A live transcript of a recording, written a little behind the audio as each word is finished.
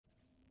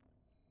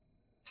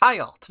Hi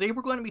all, today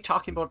we're going to be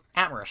talking about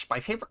Amerish, my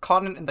favorite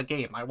conduit in the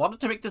game. I wanted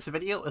to make this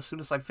video as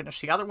soon as I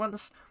finished the other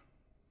ones,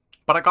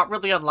 but I got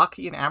really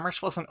unlucky and Amerish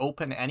wasn't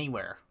open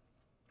anywhere.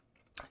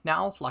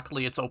 Now,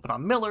 luckily it's open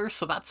on Miller,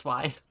 so that's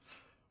why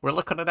we're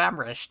looking at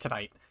Amerish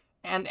tonight.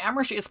 And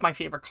Amerish is my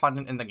favorite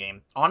conduit in the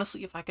game.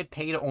 Honestly, if I could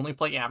pay to only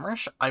play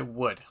Amerish, I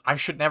would. I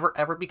should never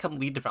ever become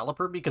lead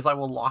developer because I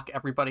will lock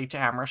everybody to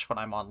Amerish when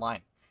I'm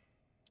online.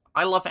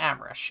 I love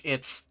Amerish.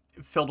 It's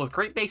filled with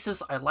great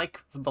bases. I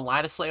like the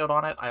lattice layout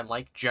on it. I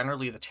like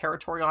generally the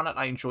territory on it.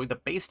 I enjoy the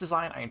base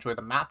design. I enjoy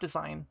the map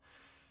design.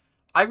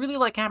 I really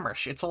like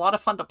Amerish. It's a lot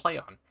of fun to play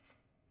on.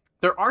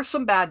 There are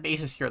some bad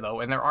bases here, though,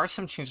 and there are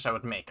some changes I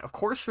would make. Of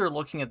course, we're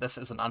looking at this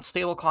as an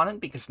unstable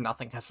continent because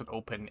nothing has it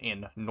open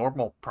in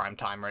normal prime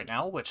time right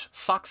now, which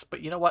sucks,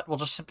 but you know what? We'll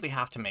just simply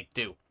have to make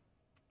do.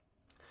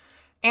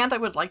 And I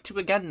would like to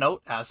again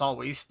note, as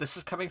always, this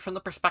is coming from the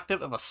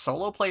perspective of a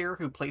solo player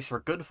who plays for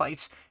good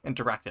fights and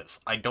directives.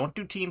 I don't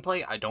do team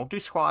play, I don't do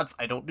squads,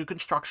 I don't do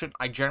construction,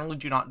 I generally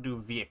do not do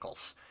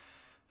vehicles.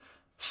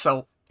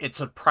 So,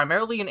 it's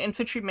primarily an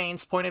infantry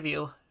main's point of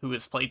view who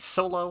has played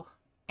solo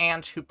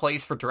and who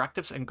plays for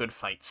directives and good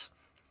fights.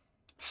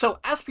 So,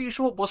 as per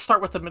usual, we'll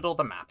start with the middle of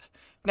the map.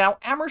 Now,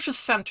 Amerish's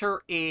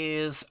center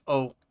is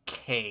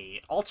okay.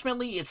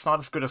 Ultimately, it's not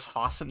as good as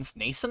Hassan's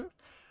Nason,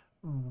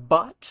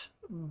 but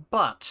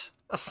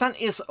Ascent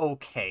is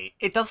okay.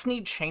 It does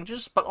need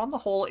changes, but on the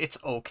whole, it's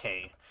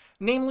okay.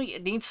 Namely,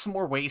 it needs some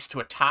more ways to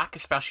attack,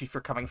 especially if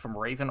you're coming from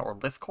Raven or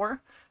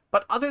Lithcore.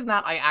 But other than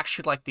that, I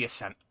actually like the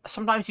Ascent.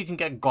 Sometimes you can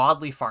get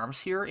godly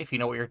farms here if you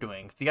know what you're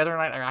doing. The other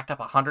night, I racked up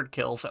 100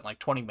 kills in like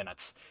 20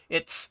 minutes.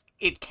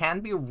 It can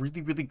be a really,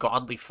 really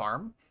godly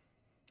farm,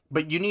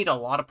 but you need a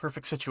lot of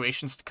perfect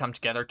situations to come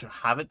together to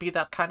have it be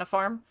that kind of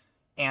farm.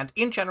 And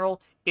in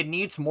general, it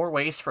needs more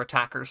ways for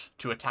attackers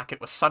to attack it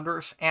with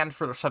Sunders, and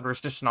for the Sunders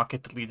just to not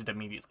get deleted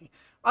immediately.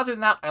 Other than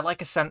that, I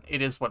like Ascent,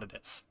 it is what it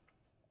is.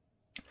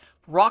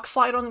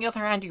 Rockslide, on the other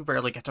hand, you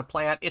rarely get to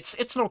play at.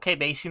 It's an okay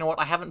base, you know what,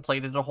 I haven't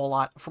played it a whole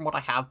lot. From what I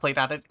have played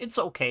at it, it's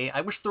okay.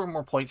 I wish there were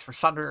more points for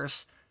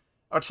Sunders.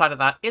 Outside of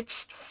that,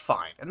 it's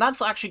fine. And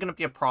that's actually going to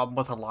be a problem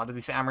with a lot of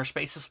these Amerish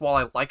bases. While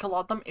I like a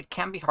lot of them, it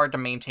can be hard to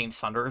maintain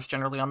Sunders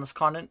generally on this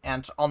continent,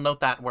 and I'll note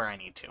that where I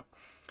need to.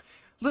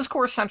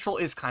 Lithcore Central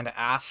is kind of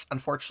ass.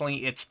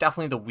 Unfortunately, it's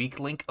definitely the weak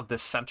link of the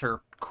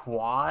center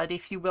quad,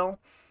 if you will.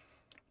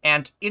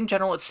 And in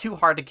general, it's too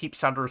hard to keep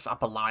Sunders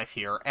up alive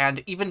here.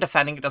 And even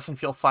defending it doesn't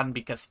feel fun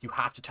because you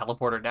have to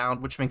teleport her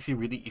down, which makes you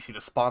really easy to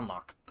spawn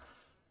lock.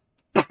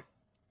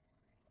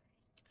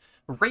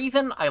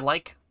 Raven, I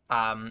like.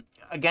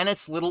 Again,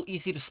 it's a little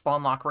easy to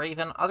spawn lock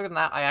Raven. Other than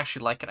that, I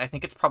actually like it. I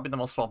think it's probably the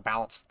most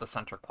well-balanced of the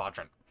center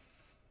quadrant.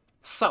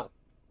 So,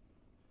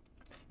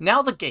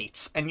 now the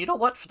gates, and you know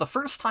what, for the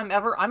first time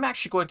ever, I'm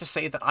actually going to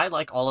say that I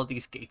like all of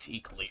these gates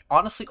equally.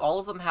 Honestly, all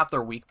of them have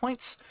their weak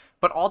points,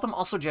 but all of them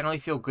also generally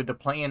feel good to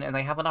play in, and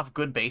they have enough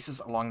good bases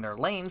along their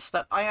lanes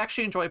that I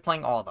actually enjoy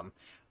playing all of them.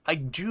 I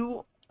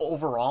do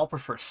overall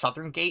prefer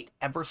Southern Gate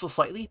ever so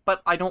slightly,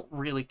 but I don't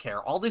really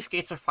care. All these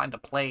gates are fine to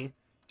play,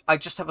 I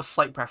just have a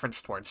slight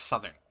preference towards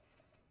Southern.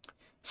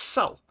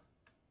 So,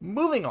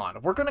 moving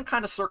on, we're going to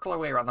kind of circle our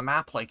way around the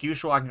map. Like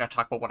usual, I'm going to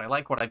talk about what I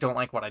like, what I don't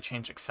like, what I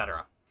change,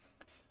 etc.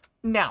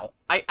 Now,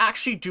 I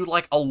actually do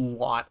like a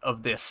lot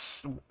of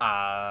this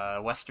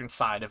western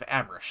side of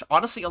Amerish.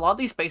 Honestly, a lot of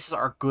these bases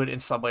are good in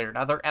some way or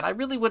another, and I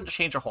really wouldn't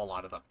change a whole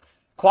lot of them.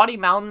 Quaddy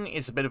Mountain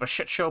is a bit of a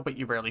shit show, but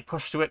you rarely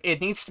push to it. It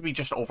needs to be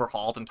just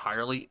overhauled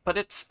entirely, but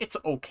it's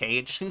okay.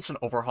 It just needs an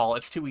overhaul.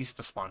 It's too easy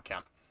to spawn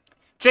camp.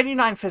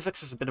 Genuine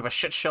Physics is a bit of a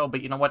shit show,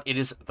 but you know what? It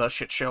is the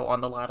shit show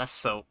on the lattice,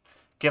 so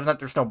given that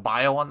there's no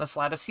bio on this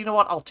lattice, you know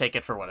what? I'll take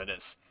it for what it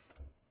is.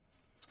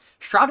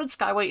 Shrouded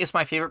Skyway is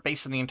my favorite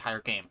base in the entire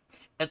game.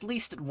 At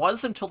least it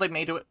was until they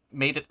made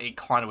it a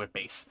conduit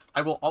base.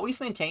 I will always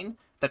maintain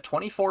that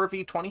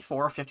 24v24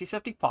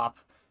 50-50 pop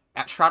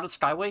at Shrouded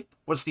Skyway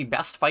was the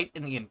best fight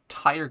in the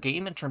entire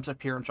game in terms of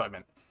pure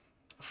enjoyment.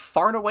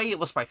 Far and away, it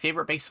was my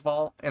favorite base of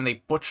all, and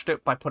they butchered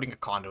it by putting a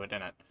conduit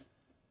in it.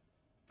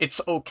 It's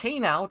okay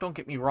now, don't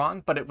get me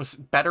wrong, but it was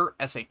better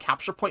as a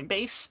capture point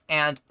base,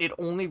 and it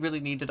only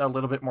really needed a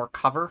little bit more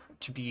cover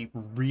to be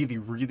really,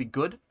 really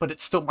good, but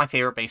it's still my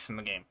favorite base in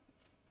the game,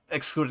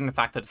 excluding the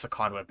fact that it's a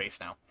conduit base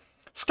now.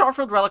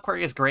 Scarfield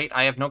Reliquary is great.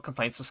 I have no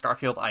complaints with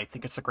Scarfield. I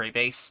think it's a great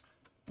base.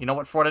 You know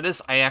what, for what it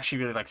is, I actually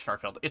really like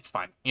Scarfield. It's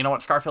fine. You know what,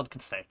 Scarfield can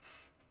stay.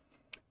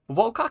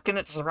 Volkok and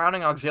its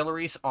surrounding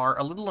auxiliaries are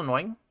a little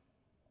annoying,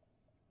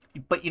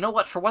 but you know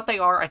what, for what they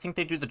are, I think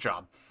they do the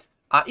job.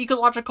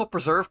 Ecological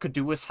Preserve could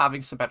do with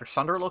having some better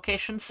Sunder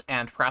locations,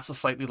 and perhaps a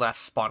slightly less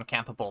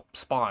spawn-campable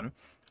spawn.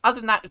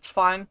 Other than that, it's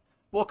fine.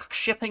 Volkok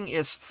Shipping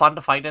is fun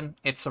to fight in.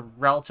 It's a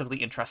relatively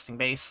interesting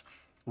base.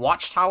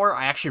 Watchtower,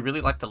 I actually really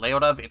like the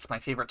layout of. It's my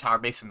favorite tower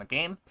base in the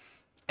game.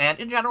 And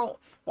in general,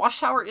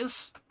 Watchtower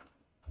is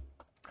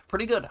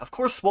pretty good. Of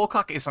course,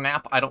 Volkok is an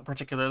amp. I don't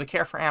particularly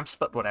care for amps,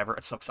 but whatever,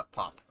 it soaks up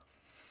pop.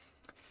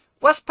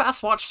 West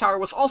Pass Watchtower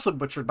was also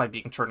butchered by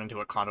being turned into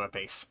a conduit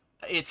base.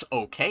 It's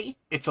okay.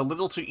 It's a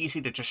little too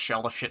easy to just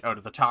shell the shit out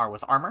of the tower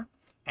with armor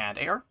and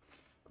air.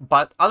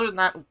 But other than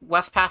that,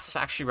 West Pass is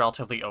actually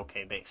relatively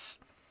okay base.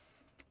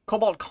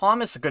 Cobalt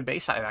Com is a good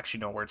base. I have actually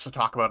no words to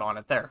talk about on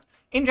it there.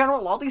 In general,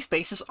 a lot of these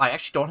bases, I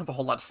actually don't have a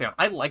whole lot to say on.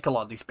 I like a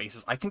lot of these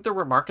bases. I think they're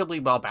remarkably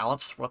well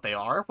balanced for what they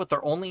are, with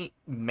their only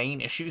main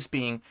issues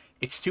being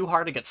it's too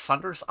hard to get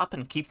Sunders up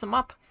and keep them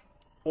up,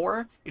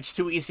 or it's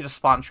too easy to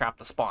spawn trap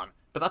the spawn.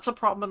 But that's a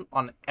problem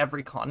on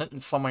every continent in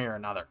some way or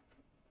another.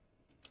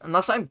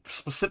 Unless I'm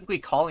specifically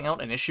calling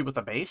out an issue with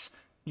the base,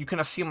 you can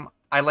assume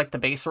I like the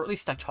base, or at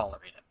least I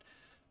tolerate it.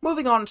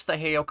 Moving on to the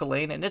Heyoka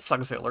lane and its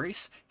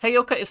auxiliaries.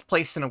 Heyoka is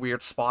placed in a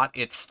weird spot.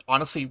 It's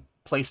honestly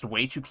placed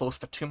way too close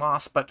to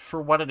 2's, but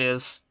for what it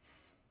is,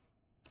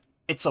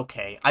 it's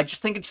okay. I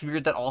just think it's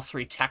weird that all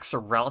three techs are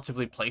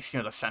relatively placed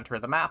near the center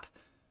of the map.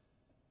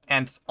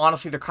 And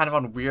honestly, they're kind of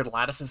on weird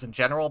lattices in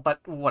general,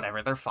 but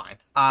whatever, they're fine.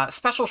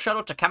 Special shout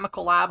out to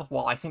Chemical Lab.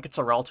 While I think it's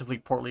a relatively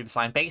poorly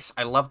designed base,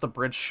 I love the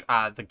bridge,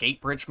 the gate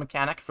bridge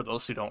mechanic. For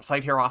those who don't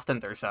fight here often,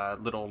 there's a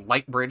little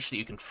light bridge that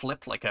you can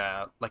flip like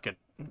a,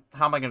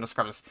 how am I going to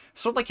describe this?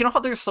 So, like, you know how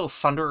there's those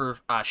Sunder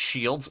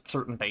shields at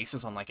certain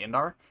bases on, like,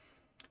 Indar?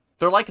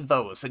 They're like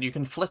those, and you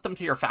can flip them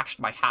to your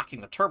faction by hacking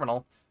the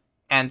terminal,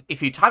 and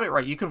if you time it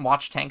right, you can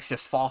watch tanks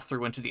just fall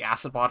through into the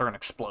acid water and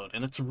explode,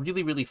 and it's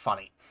really, really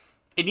funny.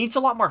 It needs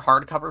a lot more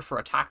hard cover for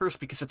attackers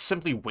because it's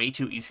simply way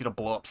too easy to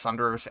blow up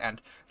Sunders,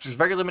 and there's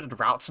very limited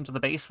routes into the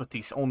base with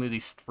only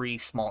these 3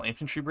 small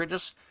infantry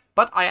bridges,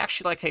 but I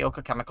actually like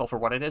Heyoka Chemical for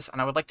what it is,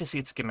 and I would like to see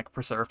its gimmick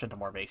preserved into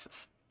more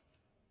bases.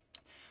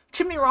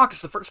 Chimney Rock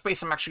is the first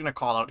base I'm actually going to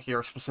call out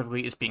here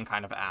specifically as being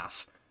kind of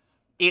ass.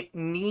 It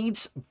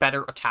needs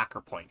better attacker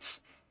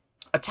points.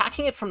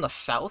 Attacking it from the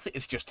south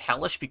is just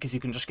hellish because you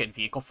can just get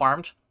vehicle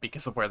farmed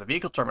because of where the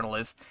vehicle terminal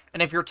is,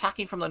 and if you're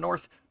attacking from the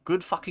north,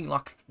 good fucking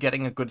luck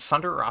getting a good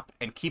Sunder up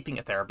and keeping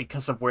it there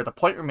because of where the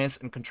point room is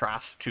in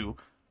contrast to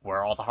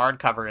where all the hard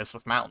cover is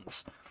with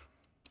mountains.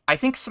 I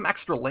think some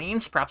extra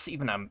lanes, perhaps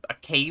even a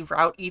cave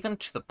route even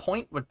to the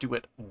point, would do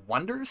it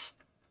wonders.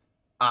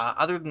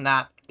 Other than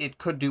that, it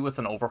could do with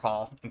an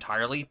overhaul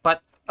entirely,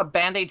 but a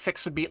band-aid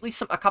fix would be at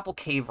least a couple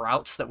cave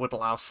routes that would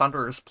allow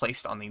Sunders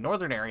placed on the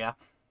northern area,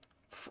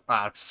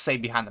 say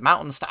behind the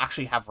mountains, to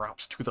actually have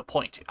routes to the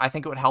point. I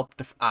think it would help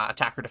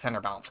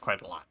attacker-defender balance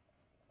quite a lot.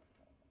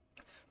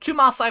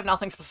 2's I have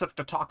nothing specific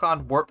to talk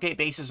on. Warp Gate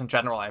bases in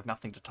general I have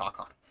nothing to talk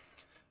on.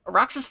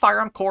 Arax's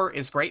Firearm Core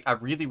is great. I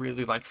really,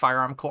 really like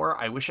Firearm Core.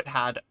 I wish it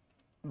had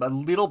a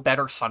little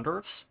better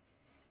Sunders.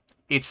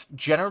 It's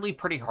generally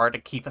pretty hard to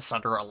keep a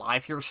Sunder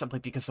alive here simply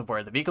because of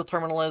where the vehicle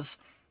terminal is,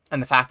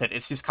 and the fact that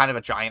it's just kind of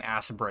a giant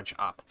acid bridge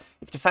up.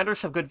 If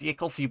defenders have good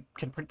vehicles, you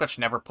can pretty much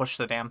never push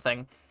the damn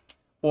thing,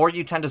 or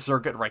you tend to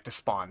zerg it right to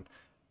spawn.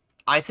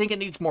 I think it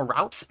needs more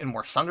routes, and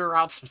more Sunder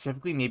routes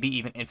specifically, maybe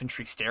even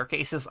infantry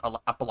staircases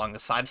up along the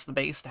sides of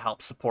the base to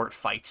help support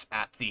fights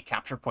at the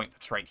capture point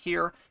that's right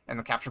here, and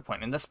the capture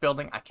point in this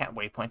building. I can't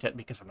waypoint it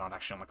because I'm not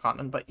actually on the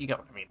continent, but you get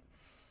what I mean.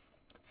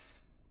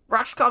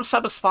 Raxcom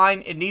sub is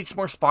fine. It needs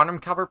more spawn room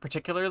cover,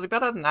 particularly,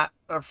 but other than that,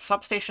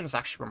 substation is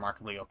actually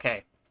remarkably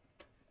okay.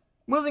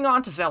 Moving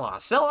on to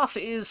Zelos.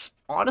 Zelos is,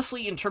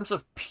 honestly, in terms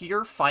of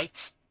pure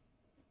fights,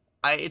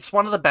 it's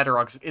one of the better.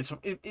 It's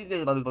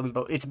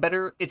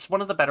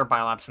one of the better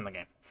biolabs in the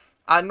game.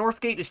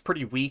 Northgate is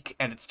pretty weak,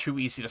 and it's too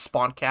easy to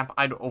spawn camp.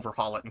 I'd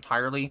overhaul it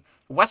entirely.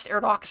 West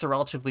Air Dock is a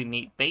relatively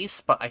neat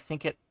base, but I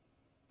think it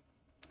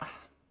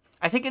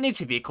needs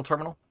a vehicle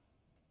terminal.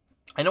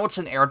 I know it's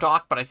an air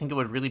dock, but I think it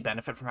would really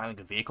benefit from having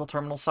a vehicle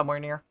terminal somewhere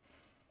near.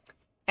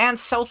 And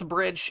South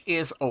Bridge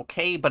is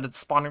okay, but its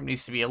spawn room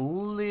needs to be a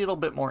little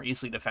bit more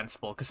easily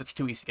defensible because it's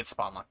too easy to get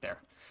spawn locked there.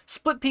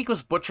 Split Peak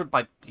was butchered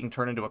by being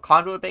turned into a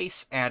conduit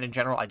base, and in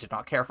general I did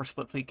not care for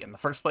Split Peak in the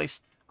first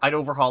place. I'd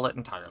overhaul it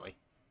entirely.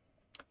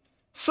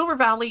 Silver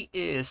Valley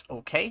is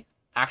okay.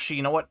 Actually,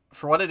 you know what?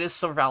 For what it is,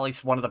 Silver Valley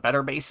is one of the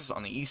better bases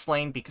on the East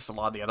Lane because a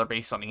lot of the other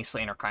bases on the East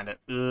Lane are kind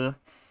of,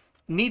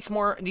 Needs a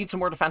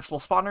more defensible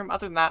spawn room.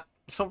 Other than that,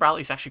 Silver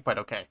Valley is actually quite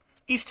okay.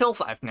 East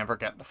Hills, I've never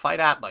gotten to fight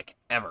at, like,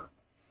 ever.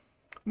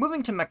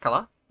 Moving to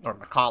Mekala, or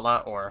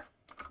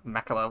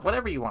Mekala,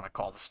 whatever you want to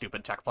call the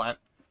stupid tech plant,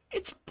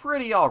 it's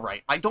pretty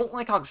alright. I don't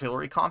like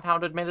Auxiliary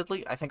Compound,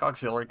 admittedly. I think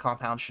Auxiliary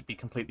Compound should be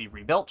completely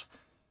rebuilt.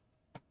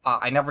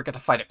 I never get to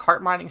fight at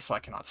cart mining, so I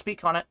cannot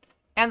speak on it.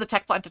 And the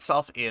tech plant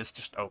itself is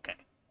just okay.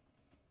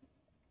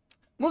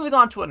 Moving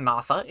on to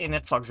Anatha in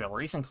its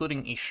auxiliaries,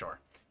 including East Shore.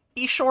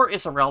 East Shore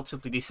is a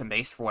relatively decent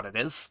base for what it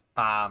is.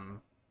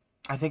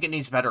 I think it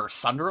needs better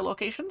Sunder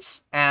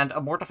locations, and a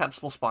more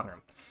defensible spawn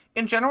room.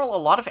 In general, a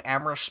lot of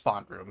Amerish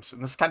spawn rooms,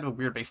 and this is kind of a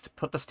weird base to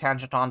put this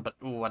tangent on, but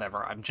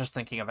whatever, I'm just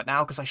thinking of it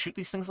now because I shoot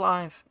these things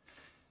live.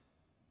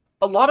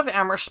 A lot of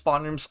Amerish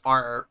spawn rooms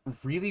are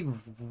really,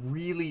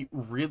 really,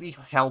 really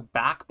held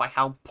back by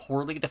how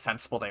poorly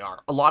defensible they are.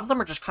 A lot of them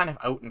are just kind of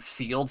out in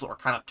fields or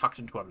kind of tucked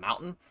into a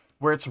mountain,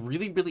 where it's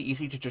really, really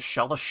easy to just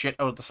shell the shit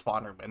out of the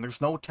spawn room, and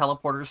there's no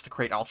teleporters to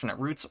create alternate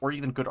routes, or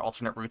even good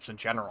alternate routes in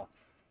general.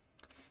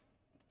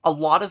 A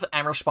lot of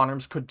Amerish spawn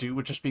rooms could do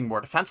with just being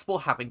more defensible,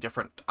 having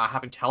different,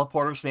 having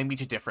teleporters maybe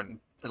to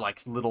different,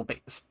 like, little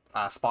base,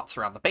 spots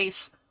around the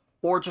base,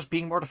 or just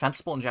being more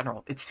defensible in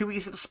general. It's too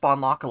easy to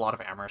spawn lock a lot of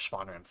Amerish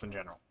spawn rooms in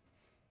general.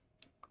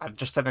 I've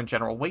just said in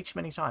general way too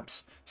many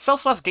times.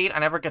 Southwest Gate, I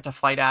never get to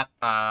fight at.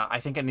 I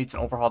think it needs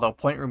an overhaul, though.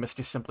 Point Room is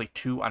just simply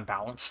too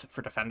unbalanced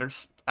for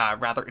defenders.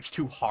 Rather, it's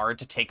too hard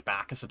to take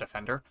back as a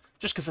defender,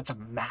 just because it's a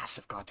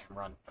massive goddamn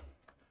run.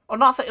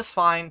 Onatha is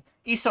fine.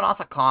 East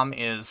Onatha Com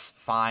is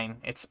fine.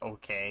 It's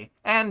okay.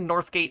 And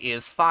Northgate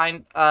is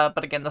fine,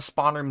 but again, the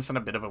spawn room's in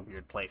a bit of a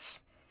weird place.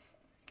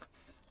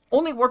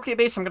 Only Warp Gate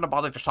base I'm going to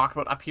bother to talk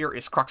about up here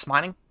is Crux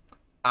Mining.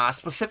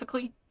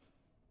 Specifically,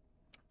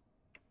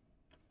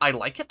 I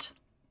like it,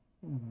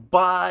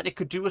 but it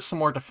could do with some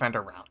more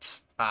defender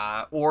routes,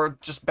 or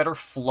just better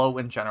flow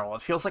in general.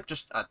 It feels like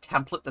just a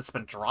template that's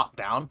been dropped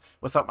down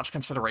without much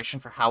consideration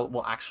for how it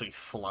will actually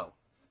flow.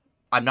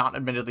 I'm not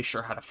admittedly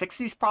sure how to fix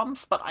these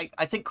problems, but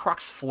I think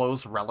Crux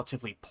flows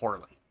relatively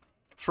poorly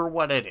for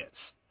what it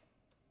is.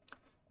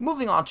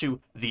 Moving on to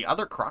the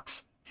other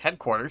Crux,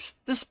 Headquarters,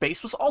 this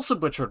base was also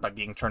butchered by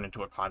being turned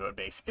into a conduit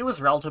base. It was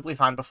relatively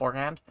fine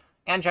beforehand,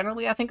 and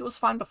generally I think it was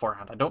fine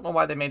beforehand. I don't know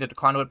why they made it a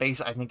conduit base.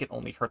 I think it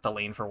only hurt the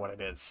lane for what it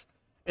is.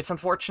 It's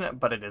unfortunate,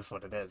 but it is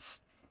what it is.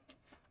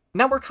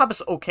 Network Hub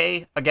is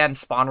okay. Again,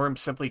 spawn room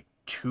simply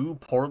too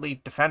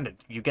poorly defended.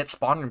 You get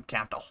spawn room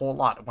camped a whole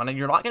lot. When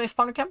you're not getting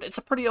spawn room camped, it's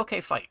a pretty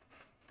okay fight.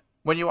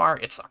 When you are,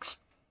 it sucks.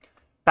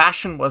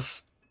 Bastion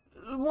was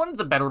one of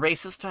the better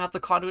bases to have the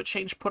conduit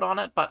change put on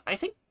it, but I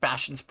think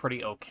Bastion's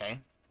pretty okay.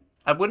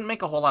 I wouldn't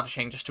make a whole lot of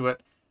changes to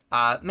it.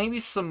 Maybe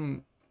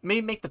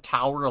make the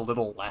tower a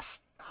little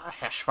less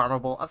Hesh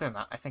farmable. Other than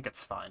that, I think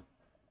it's fine.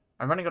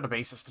 I'm running out of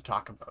bases to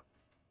talk about.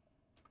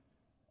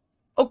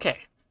 Okay,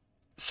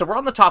 so we're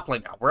on the top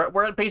lane now.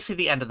 We're at basically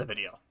the end of the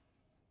video.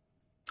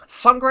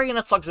 Sungray and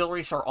its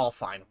auxiliaries are all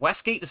fine.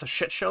 Westgate is a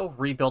shit show.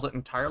 Rebuild it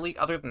entirely.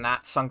 Other than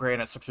that, Sungray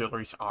and its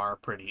auxiliaries are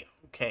pretty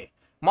okay.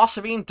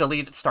 Mossavine,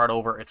 delete it, start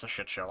over. It's a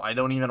shit show. I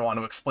don't even want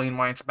to explain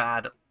why it's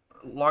bad.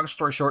 Long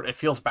story short, it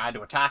feels bad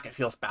to attack, it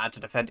feels bad to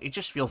defend, it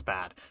just feels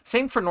bad.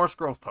 Same for North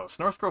Grove Post.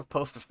 North Grove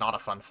Post is not a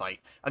fun fight.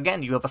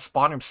 Again, you have a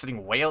spawn room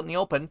sitting way out in the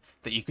open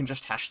that you can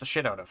just hash the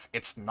shit out of.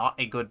 It's not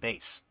a good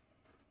base.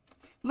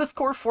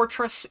 Lithcore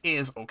Fortress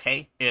is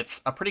okay.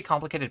 It's a pretty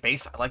complicated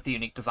base. I like the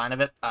unique design of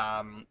it,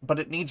 but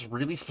it needs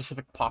really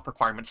specific pop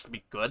requirements to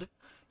be good,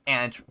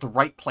 and the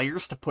right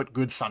players to put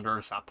good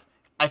Sunderers up.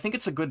 I think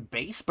it's a good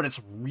base, but it's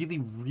really,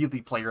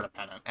 really player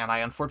dependent, and I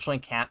unfortunately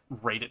can't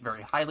rate it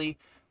very highly,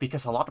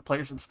 because a lot of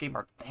players in this game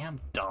are damn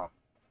dumb.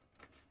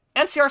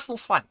 NC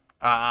Arsenal's fine.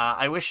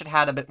 I wish it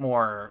had a bit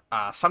more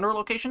Sunderer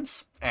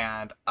locations,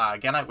 and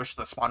again, I wish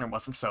the spawn room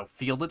wasn't so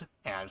fielded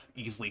and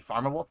easily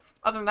farmable.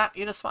 Other than that,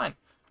 it is fine.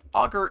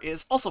 Augur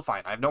is also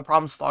fine. I have no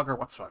problems with Augur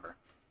whatsoever.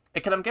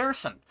 Ickenham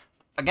Garrison.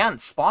 Again,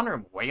 spawn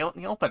room way out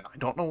in the open. I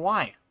don't know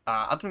why.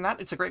 Other than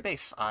that, it's a great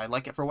base. I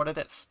like it for what it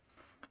is.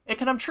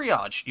 Ickenham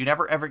Triage. You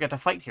never ever get to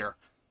fight here.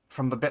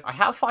 From the bit I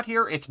have fought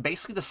here, it's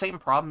basically the same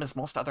problem as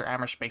most other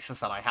Amerish bases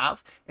that I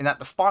have, in that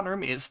the spawn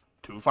room is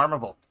too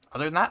farmable.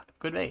 Other than that,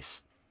 good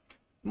base.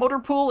 Motor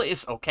Pool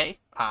is okay.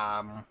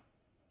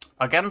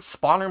 Again,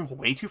 spawn room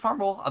way too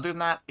farmable. Other than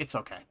that, it's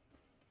okay.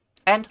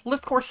 And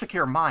Lithcore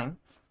Secure Mine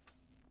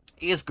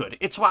is good.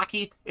 It's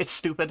wacky, it's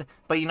stupid,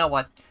 but you know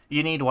what?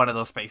 You need one of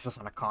those bases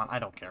on a con. I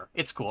don't care.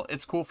 It's cool.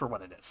 It's cool for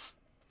what it is.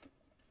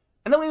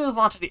 And then we move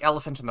on to the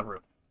elephant in the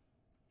room.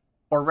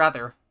 Or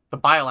rather, the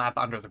biolab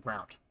under the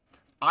ground.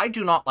 I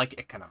do not like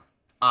Ickenham.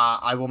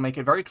 I will make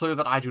it very clear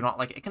that I do not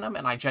like Ickenham,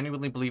 and I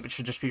genuinely believe it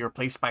should just be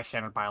replaced by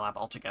standard biolab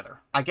altogether.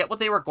 I get what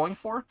they were going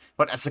for,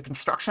 but as a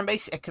construction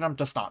base, Ickenham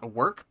does not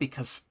work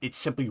because it's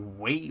simply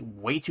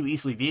way too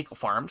easily vehicle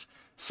farmed.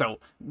 So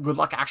good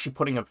luck actually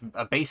putting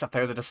a base up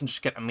there that doesn't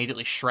just get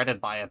immediately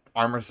shredded by an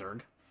armor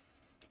zerg.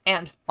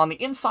 And on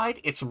the inside,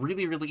 it's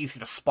really easy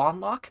to spawn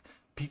lock.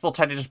 People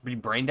tend to just be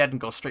brain dead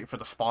and go straight for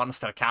the spawn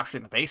instead of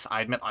capturing the base.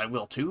 I admit I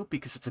will too,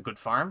 because it's a good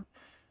farm.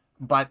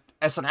 But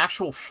as an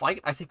actual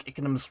fight, I think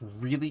Ickenham's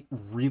really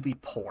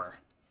poor.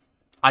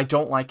 I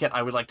don't like it.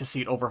 I would like to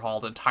see it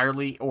overhauled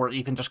entirely, or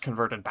even just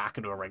converted back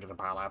into a regular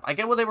biolab. I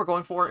get what they were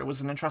going for. It was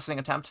an interesting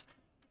attempt.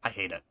 I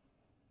hate it.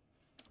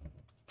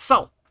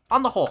 So,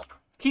 on the whole,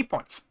 key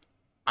points.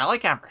 I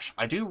like Amerish.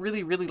 I do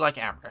really like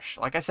Amerish.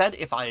 Like I said,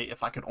 if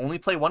I could only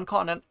play one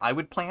continent, I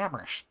would play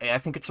Amerish. I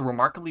think it's a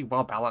remarkably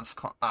well-balanced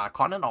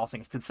continent, all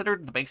things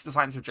considered. The base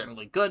designs are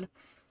generally good.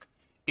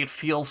 It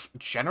feels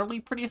generally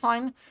pretty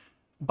fine.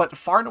 But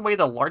far and away,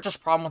 the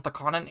largest problem with the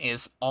continent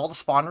is all the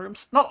spawn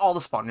rooms. Not all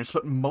the spawn rooms,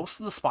 but most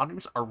of the spawn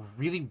rooms are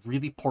really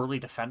poorly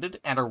defended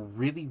and are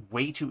really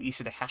way too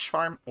easy to hesh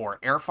farm or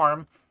air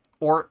farm,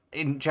 or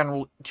in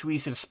general, too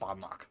easy to spawn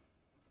lock.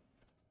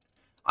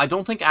 I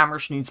don't think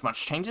Amerish needs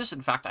much changes.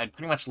 In fact, I'd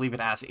pretty much leave it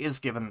as is,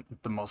 given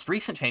the most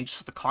recent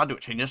changes. The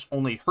conduit changes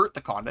only hurt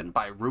the continent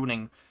by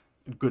ruining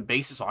good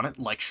bases on it,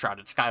 like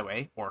Shrouded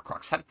Skyway or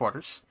Crux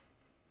Headquarters.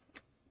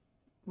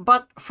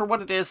 But for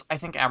what it is, I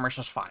think Amerish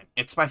is fine.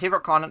 It's my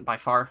favorite continent by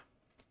far.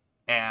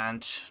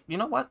 And you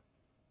know what?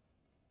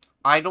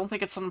 I don't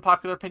think it's an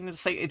unpopular opinion to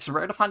say it's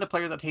rare to find a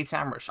player that hates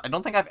Amerish. I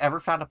don't think I've ever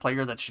found a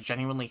player that's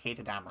genuinely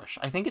hated Amerish.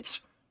 I think it's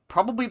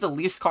Probably the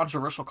least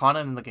controversial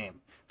content in the game.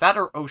 That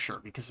or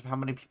Osher, because of how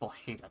many people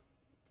hate it.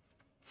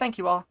 Thank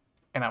you all,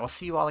 and I will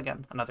see you all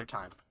again another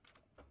time.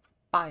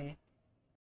 Bye.